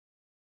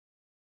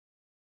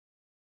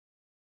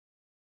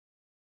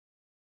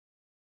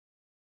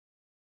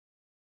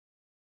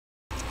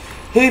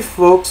Hey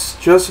folks,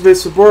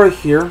 Sobora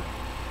here.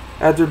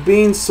 After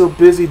being so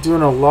busy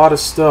doing a lot of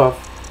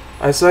stuff,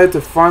 I decided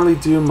to finally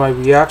do my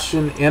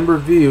reaction and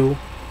review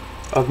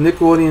of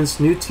Nickelodeon's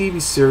new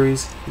TV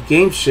series,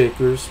 Game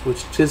Shakers,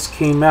 which just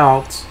came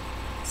out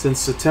since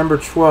September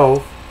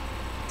 12,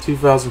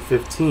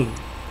 2015.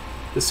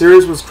 The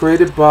series was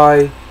created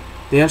by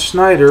Dan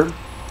Schneider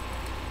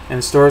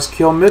and stars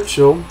Kel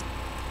Mitchell,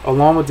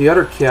 along with the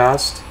other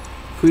cast,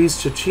 Cree's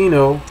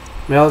Cicchino,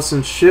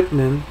 Madisyn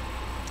Shipman,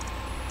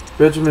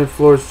 Benjamin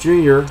Flores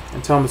Jr.,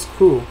 and Thomas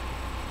Cool.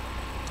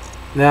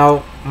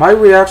 Now, my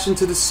reaction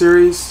to the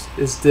series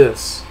is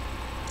this.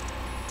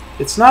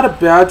 It's not a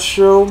bad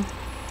show.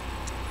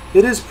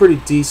 It is pretty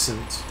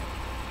decent.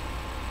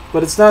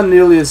 But it's not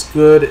nearly as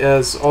good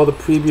as all the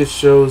previous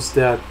shows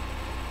that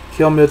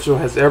Kel Mitchell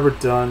has ever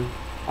done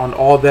on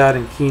All That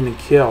and Kenan and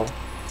Kel.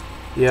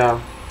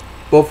 Yeah,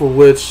 both of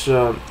which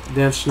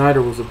Dan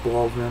Schneider was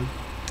involved in.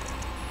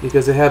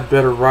 Because it had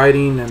better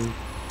writing and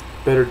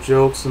better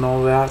jokes and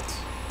all that.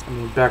 I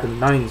mean, back in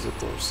the 90s, of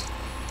course.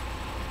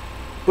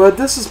 But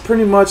this is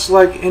pretty much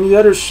like any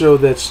other show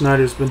that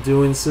Schneider's been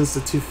doing since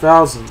the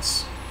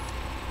 2000s.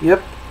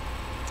 Yep.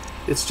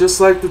 It's just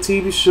like the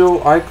TV show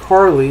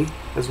iCarly,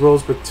 as well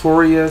as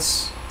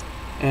Victorious,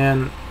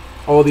 and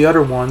all the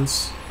other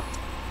ones,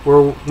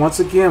 where once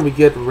again we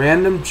get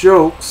random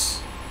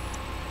jokes,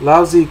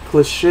 lousy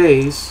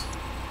cliches,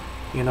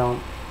 you know,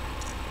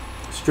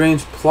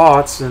 strange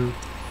plots, and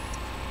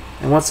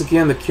once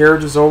again, the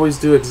characters always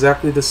do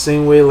exactly the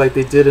same way like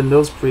they did in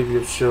those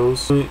previous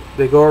shows.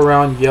 They go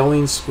around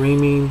yelling,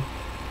 screaming.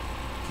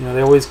 You know,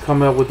 they always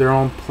come up with their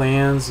own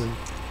plans. And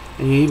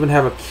you even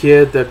have a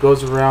kid that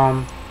goes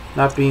around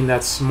not being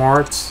that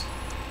smart.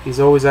 He's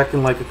always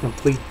acting like a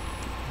complete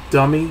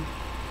dummy.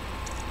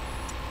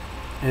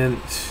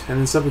 And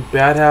then something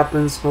bad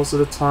happens most of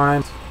the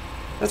time.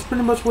 That's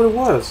pretty much what it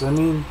was. I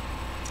mean,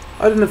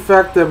 other than the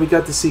fact that we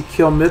got to see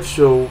Kel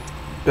Mitchell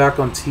back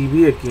on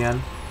TV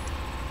again,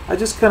 I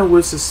just kind of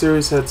wish the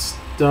series had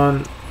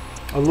done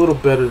a little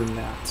better than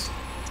that.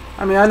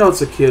 I mean, I know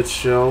it's a kid's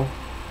show,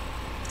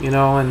 you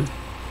know, and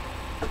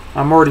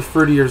I'm already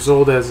 30 years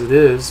old as it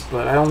is,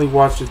 but I only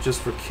watched it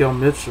just for Kel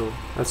Mitchell,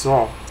 that's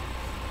all.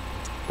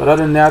 But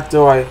other than that,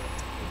 though,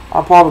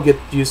 I'll probably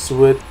get used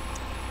to it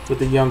with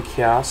the young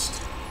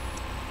cast.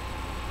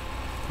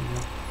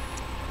 Yeah.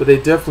 But they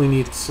definitely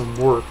need some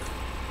work.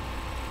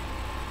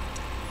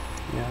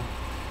 Yeah.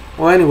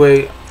 Well,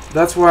 anyway,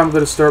 that's why I'm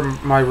going to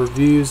start my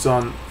reviews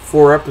on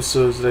 4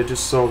 episodes that I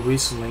just saw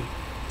recently,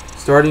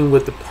 starting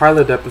with the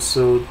pilot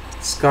episode,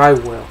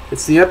 Skywell.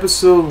 It's the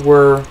episode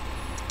where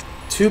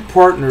two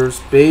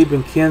partners, Babe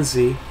and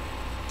Kenzie,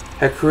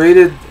 had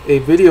created a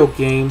video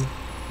game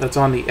that's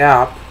on the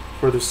app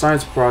for their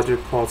science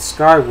project called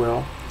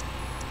Skywell,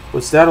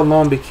 which that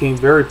alone became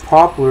very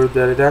popular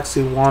that it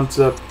actually winds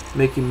up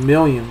making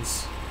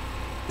millions,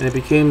 and it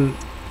became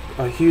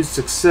a huge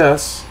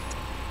success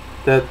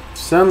that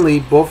suddenly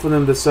both of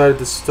them decided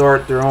to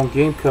start their own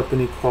game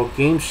company called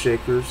Game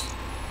Shakers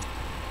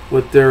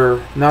with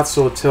their not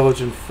so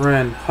intelligent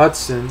friend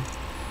Hudson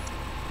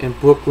in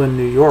Brooklyn,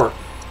 New York.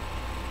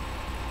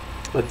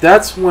 But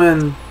that's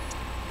when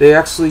they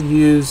actually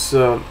use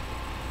their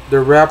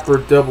rapper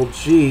Double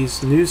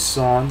G's new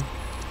song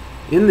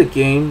in the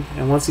game,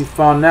 and once he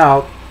found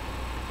out,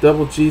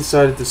 Double G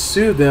decided to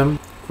sue them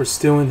for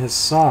stealing his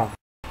song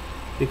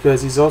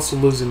because he's also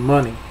losing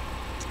money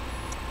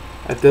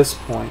at this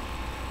point.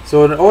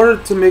 So in order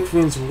to make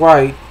things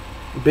right,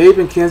 Babe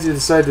and Kenzie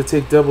decide to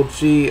take Double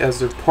G as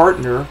their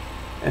partner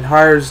and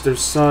hires their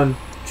son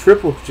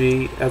Triple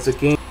G as a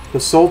game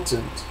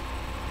consultant.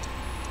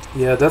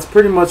 Yeah, that's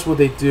pretty much what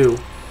they do.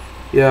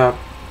 Yeah,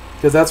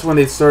 because that's when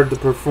they started to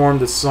perform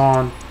the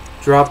song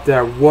Drop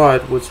That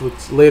What, which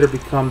would later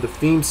become the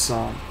theme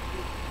song.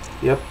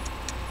 Yep.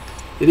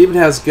 It even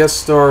has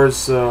guest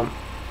stars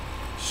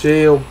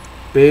Shale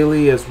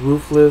Bailey as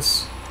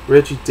Ruthless,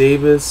 Reggie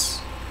Davis,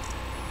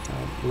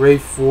 Ray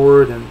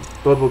Ford, and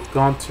Bubba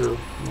Gunter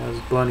as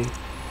Bunny.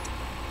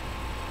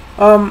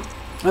 And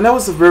that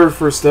was the very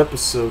first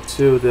episode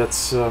too.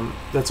 That's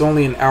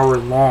only an hour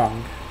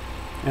long,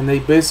 and they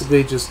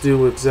basically just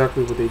do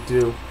exactly what they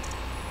do.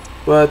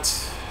 But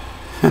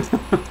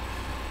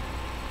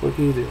what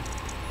can you do?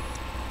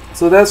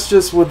 So that's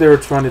just what they were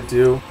trying to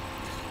do.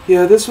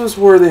 Yeah, this was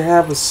where they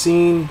have a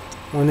scene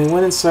when they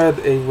went inside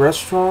a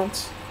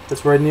restaurant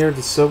that's right near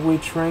the subway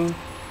train.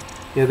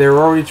 Yeah, they were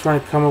already trying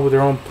to come up with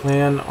their own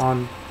plan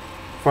on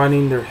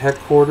finding their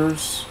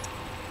headquarters,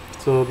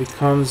 so it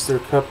becomes their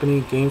company,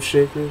 Game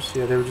Shakers.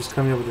 Yeah, they were just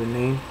coming up with their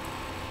name.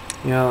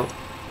 You know,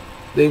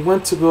 they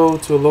went to go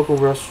to a local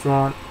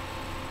restaurant.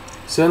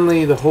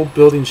 Suddenly, the whole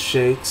building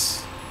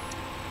shakes.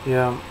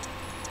 Yeah,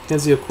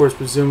 Kenzie, of course,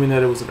 presuming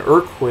that it was an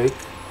earthquake.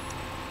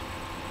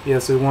 Yeah,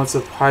 so he winds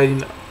up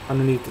hiding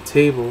underneath the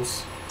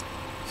tables.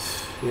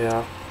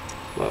 Yeah,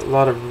 a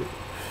lot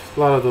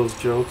of those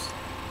jokes.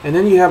 And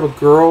then you have a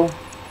girl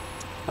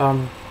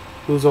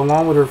who's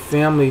along with her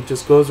family,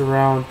 just goes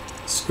around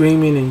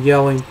screaming and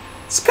yelling,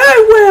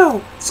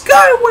 "Skywell!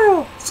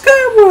 Skywell!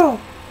 Skywell!"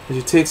 And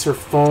she takes her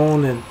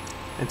phone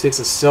and and takes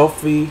a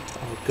selfie.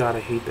 Oh god, I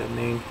hate that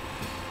name.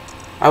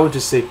 I would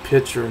just say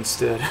picture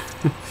instead.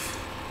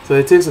 So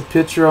he takes a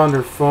picture on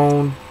their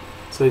phone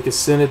so he can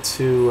send it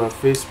to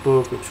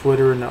Facebook or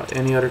Twitter and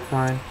any other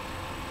kind.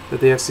 That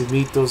they actually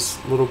meet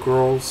those little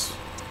girls,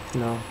 you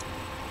know,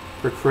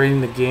 for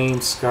creating the game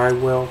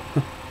Skywell.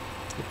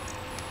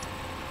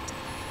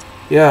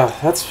 Yeah,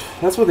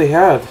 that's what they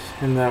had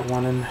in that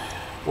one, and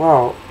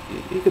wow,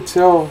 you could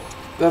tell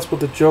that's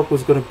what the joke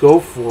was going to go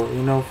for,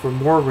 you know, for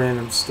more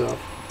random stuff.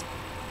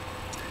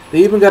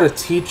 They even got a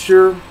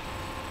teacher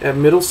at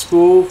middle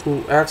school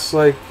who acts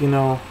like, you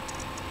know,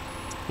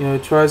 he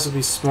tries to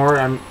be smart.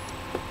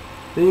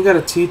 Then you got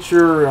a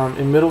teacher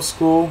in middle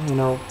school, you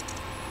know,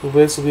 who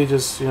basically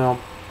just, you know,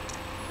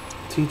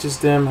 teaches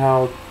them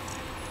how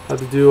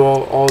to do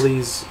all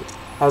these,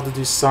 how to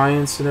do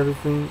science and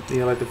everything, you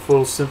know, like the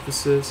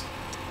photosynthesis.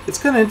 It's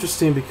kind of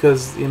interesting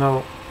because, you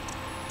know,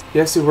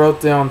 he actually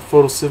wrote down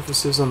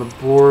photosynthesis on the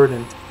board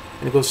and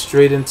it goes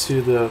straight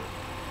into the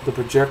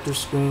projector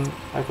screen.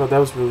 I thought that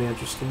was really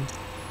interesting.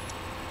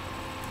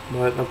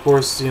 But of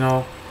course, you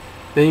know,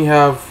 then you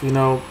have, you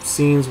know,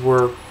 scenes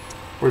where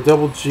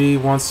Double G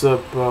winds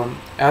up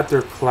at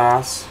their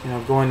class, you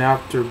know, going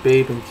after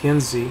Babe and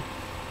Kinsey,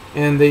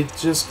 and they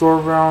just go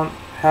around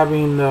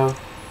having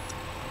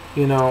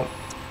you know,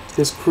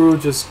 his crew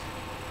just,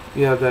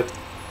 yeah,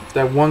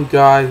 that one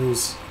guy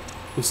who's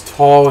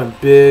tall and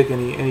big, and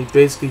he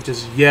basically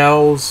just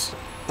yells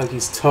like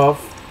he's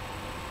tough,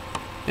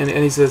 and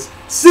he says,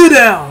 "Sit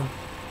down!"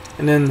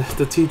 And then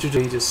the teacher,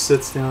 he just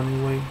sits down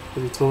anyway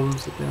because he told him to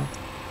sit down.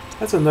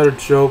 That's another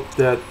joke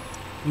that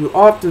you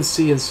often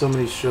see in so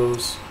many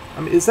shows.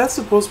 I mean, is that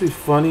supposed to be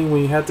funny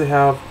when you have to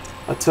have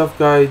a tough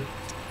guy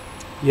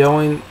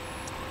yelling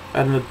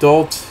at an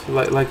adult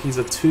like he's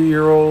a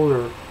 2-year-old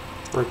or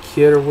a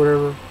kid or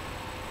whatever,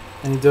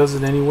 and he does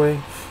it anyway?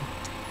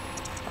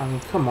 I mean,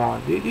 come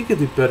on, you could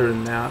do better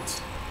than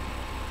that.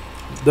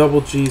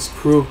 Double G's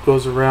crew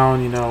goes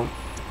around, you know,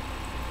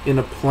 in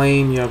a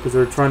plane, you know, because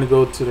they're trying to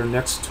go to their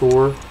next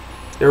tour.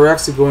 They were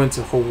actually going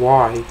to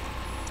Hawaii,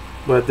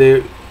 but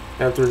they,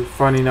 after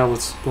finding out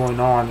what's going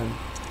on, and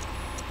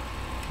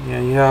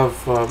yeah, you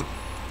have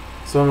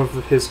some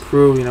of his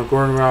crew, you know,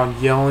 going around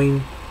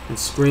yelling and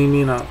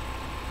screaming on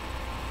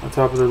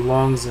top of their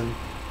lungs, and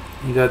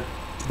you got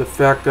the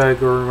fat guy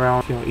going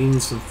around, you know, eating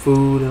some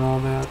food and all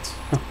that,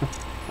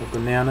 like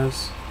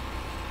bananas.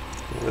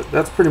 Yeah,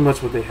 that's pretty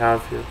much what they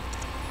have here.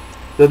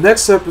 The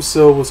next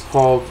episode was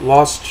called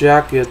Lost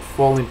Jacket,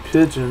 Falling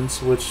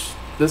Pigeons, which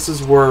this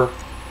is where,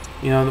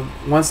 you know,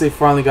 once they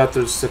finally got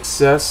their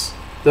success,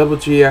 Double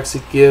G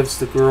actually gives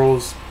the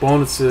girls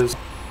bonuses.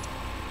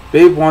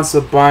 Babe wants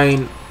up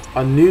buying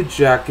a new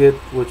jacket,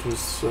 which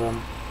was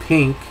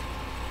pink.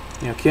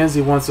 You know,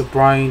 Kenzie wants up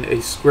buying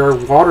a square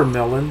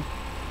watermelon.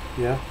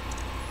 Yeah.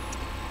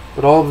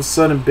 But all of a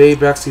sudden,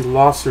 Babe actually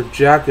lost her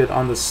jacket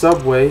on the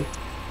subway,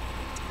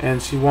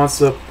 and she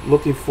wants up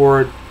looking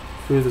for it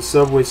through the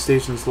subway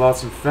station's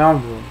lost and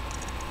found room.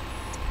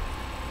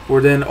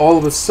 Where then all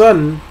of a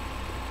sudden,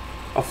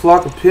 a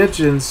flock of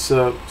pigeons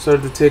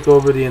started to take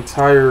over the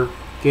entire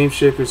Game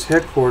Shakers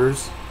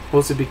headquarters,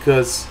 mostly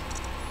because,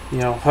 you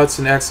know,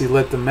 Hudson actually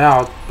let them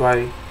out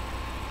by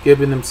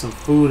giving them some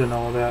food and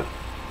all that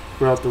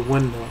throughout the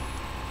window.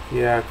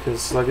 Yeah,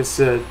 because like I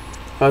said,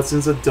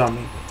 Hudson's a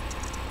dummy.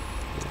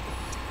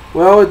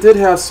 Well, it did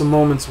have some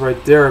moments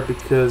right there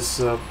because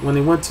when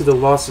they went to the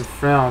Lost and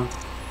Found,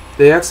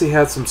 they actually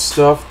had some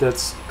stuff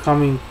that's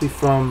coming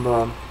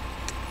from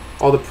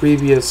all the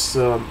previous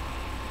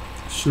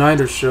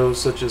Schneider shows,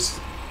 such as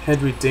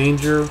Henry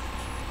Danger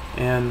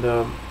and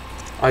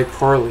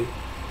iCarly.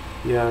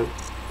 Yeah,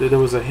 there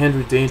was a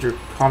Henry Danger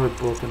comic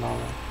book and all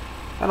that.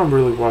 I don't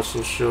really watch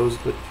those shows,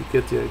 but you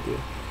get the idea.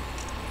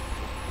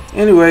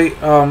 Anyway,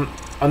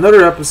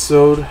 another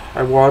episode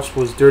I watched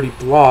was Dirty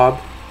Blob,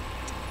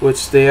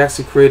 which they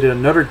actually created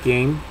another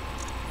game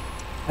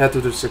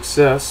after their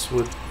success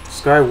with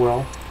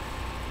Skywell.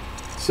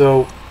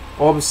 So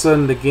all of a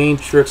sudden the game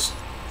trips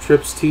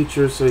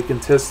teachers so he can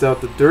test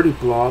out the Dirty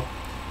Blob,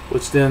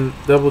 which then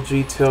Double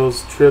G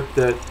tells Trip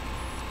that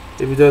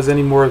if he does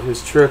any more of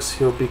his tricks,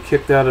 he'll be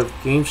kicked out of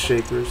Game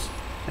Shakers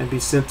and be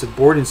sent to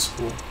boarding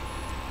school.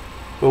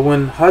 But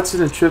when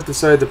Hudson and Trip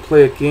decide to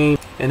play a game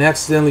and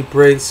accidentally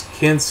breaks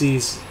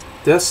Kenzie's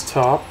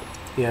desktop,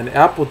 an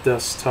Apple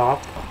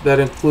desktop that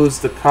includes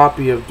the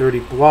copy of Dirty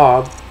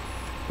Blob,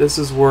 this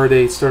is where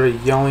they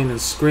started yelling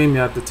and screaming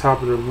at the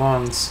top of their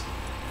lungs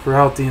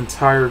throughout the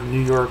entire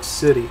New York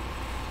City.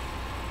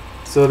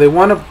 So they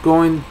wound up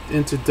going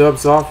into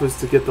Dub's office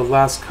to get the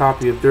last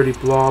copy of Dirty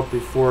Blob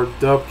before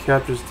Dub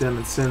captures them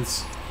and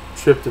sends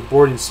Trip to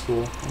boarding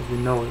school as we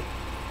know it.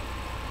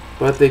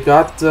 But they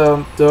got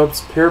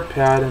Dub's pear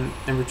pad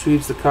and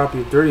retrieves the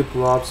copy of Dirty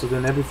Blob, so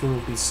then everything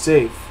will be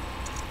safe.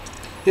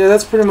 Yeah,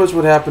 that's pretty much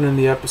what happened in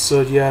the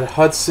episode. You had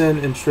Hudson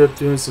and Trip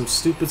doing some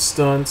stupid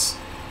stunts,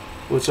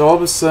 which all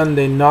of a sudden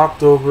they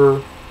knocked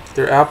over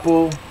their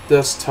Apple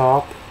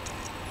desktop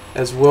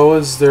as well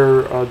as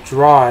their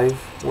drive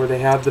where they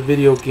had the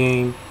video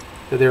game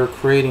that they were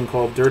creating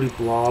called Dirty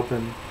Blob,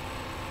 and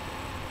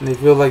and they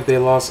feel like they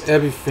lost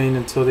everything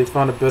until they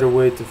found a better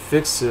way to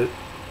fix it.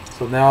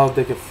 So now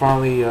they can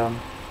finally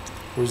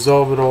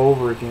resolve it all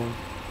over again.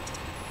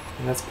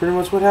 And that's pretty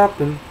much what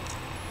happened.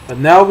 But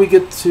now we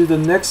get to the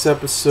next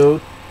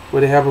episode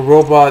where they have a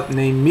robot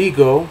named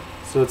Migo.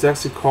 So it's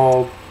actually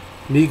called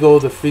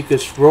Migo the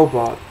Freakish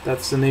Robot.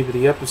 That's the name of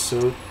the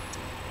episode.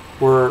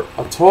 Where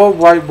a tall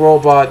white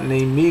robot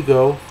named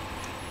Migo,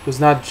 who's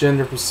not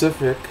gender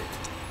specific,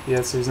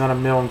 so he's not a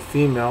male and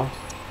female.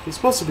 He's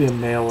supposed to be a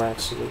male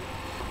actually.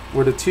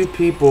 Where the two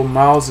people,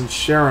 Miles and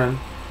Sharon,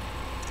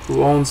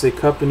 who owns a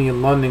company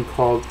in London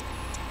called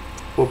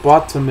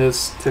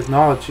Robotimus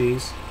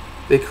Technologies,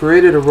 they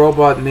created a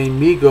robot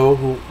named Migo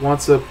who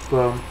winds up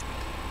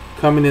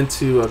coming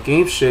into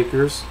Game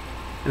Shakers,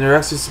 and they're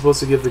actually supposed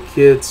to give the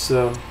kids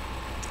an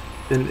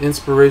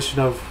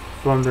inspiration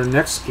from their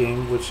next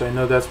game, which I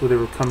know that's what they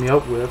were coming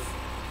up with.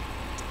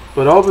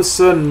 But all of a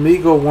sudden,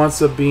 Migo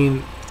winds up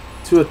being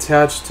too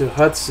attached to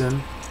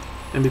Hudson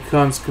and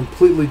becomes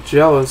completely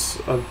jealous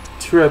of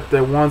Trip,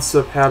 that winds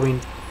up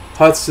having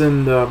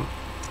Hudson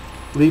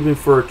leaving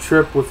for a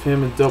trip with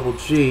him and Double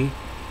G.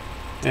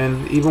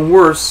 And even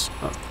worse,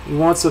 he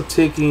winds up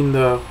taking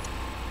the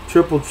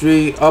Triple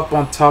G up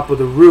on top of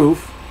the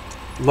roof,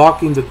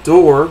 locking the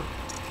door,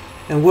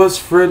 and was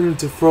threatening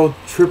to throw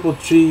Triple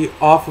G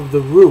off of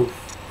the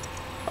roof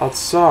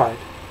outside.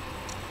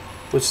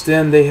 Which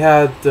then they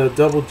had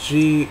Double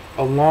G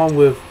along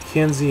with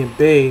Kenzie and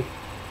Babe,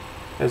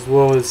 as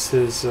well as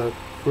his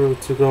crew,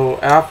 to go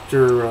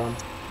after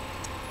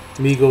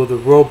Migo the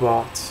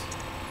robot.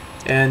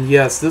 And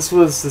yes, this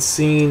was the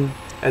scene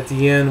at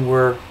the end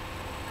where,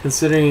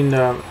 considering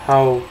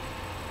how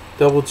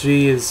Double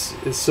G is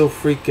so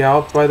freaked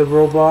out by the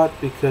robot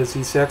because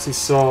he's actually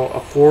saw a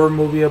horror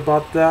movie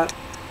about that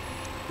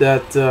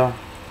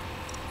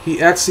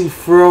he actually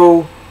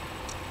threw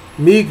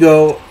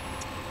Migo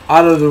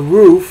out of the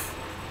roof,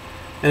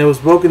 and it was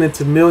broken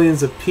into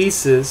millions of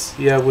pieces.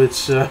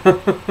 Which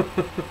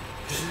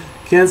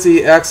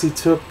Kenzie actually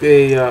took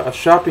a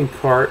shopping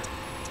cart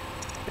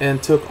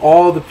and took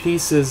all the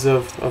pieces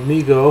of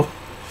Migo.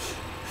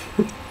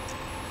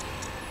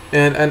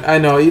 and I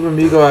know even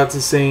Migo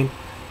actually saying,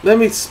 "Let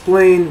me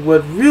explain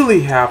what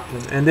really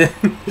happened." And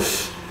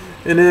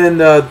then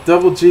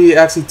Double G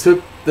actually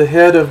took the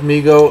head of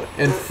Migo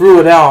and threw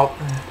it out,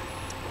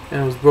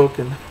 and it was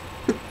broken.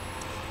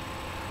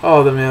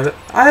 Oh, man,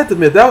 I have to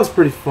admit that was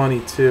pretty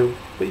funny too.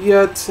 But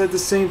yet at the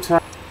same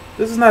time,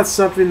 this is not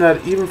something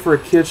that even for a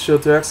kids show,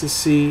 to actually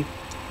see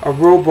a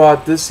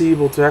robot this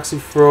evil to actually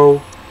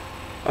throw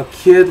a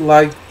kid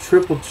like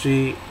Triple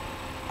G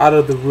out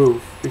of the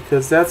roof,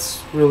 because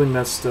that's really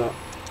messed up.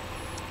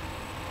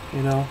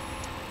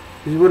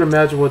 You would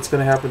imagine what's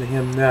going to happen to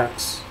him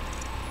next.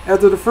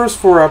 After the first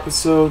 4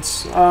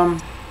 episodes,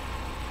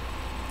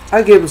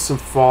 I gave it some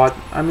thought.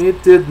 I mean,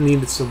 it did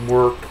need some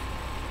work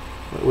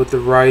with the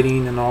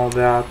writing and all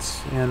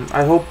that, and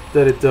I hope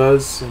that it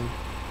does, and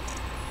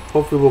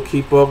hopefully we'll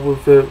keep up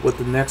with it with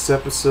the next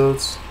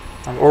episodes.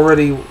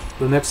 The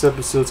next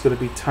episode is going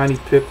to be Tiny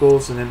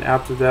Pickles, and then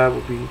after that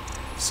will be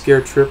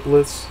Scared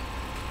Triplets.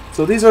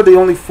 So these are the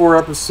only 4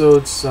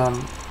 episodes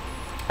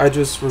I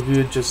just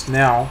reviewed just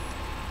now.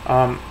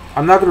 I'm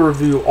not going to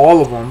review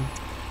all of them,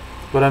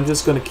 but I'm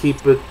just going to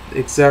keep it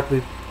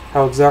exactly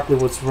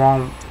what's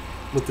wrong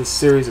with the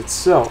series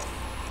itself.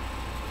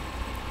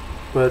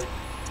 But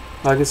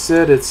like I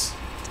said, it's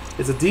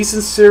a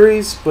decent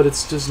series, but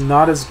it's just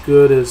not as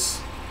good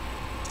as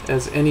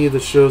any of the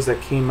shows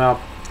that came out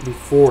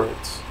before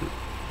it.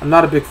 I'm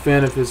not a big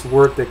fan of his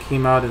work that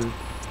came out in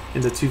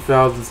the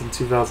 2000s and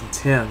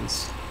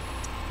 2010s,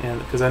 and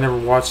because I never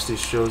watched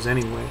these shows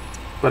anyway.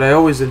 But I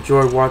always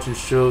enjoyed watching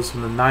shows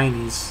from the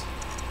 90s,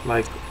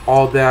 like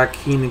All That,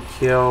 Keen and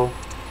Kel,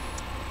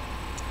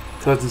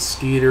 Cousin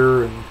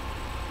Skeeter,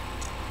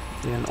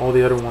 and all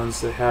the other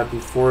ones they had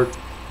before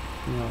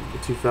the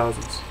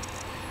 2000s.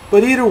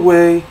 But either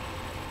way,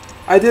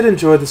 I did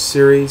enjoy the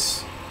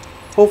series.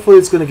 Hopefully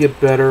it's going to get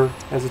better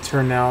as it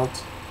turned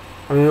out.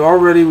 I mean,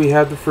 already we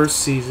had the first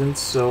season,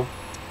 so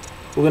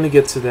we're going to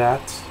get to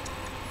that.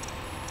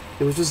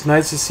 It was just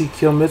nice to see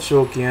Kill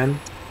Mitchell again,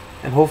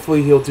 and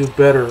hopefully he'll do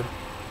better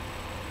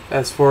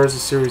as far as the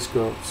series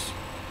goes.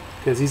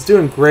 Because he's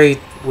doing great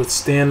with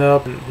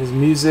stand-up and his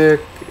music,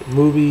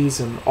 movies,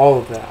 and all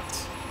of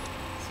that.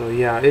 So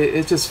yeah,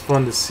 it's just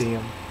fun to see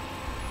him.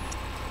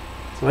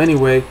 So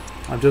anyway,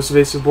 I'm Joseph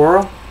A.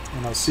 Sobora,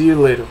 and I'll see you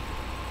later.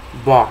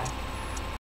 Bye.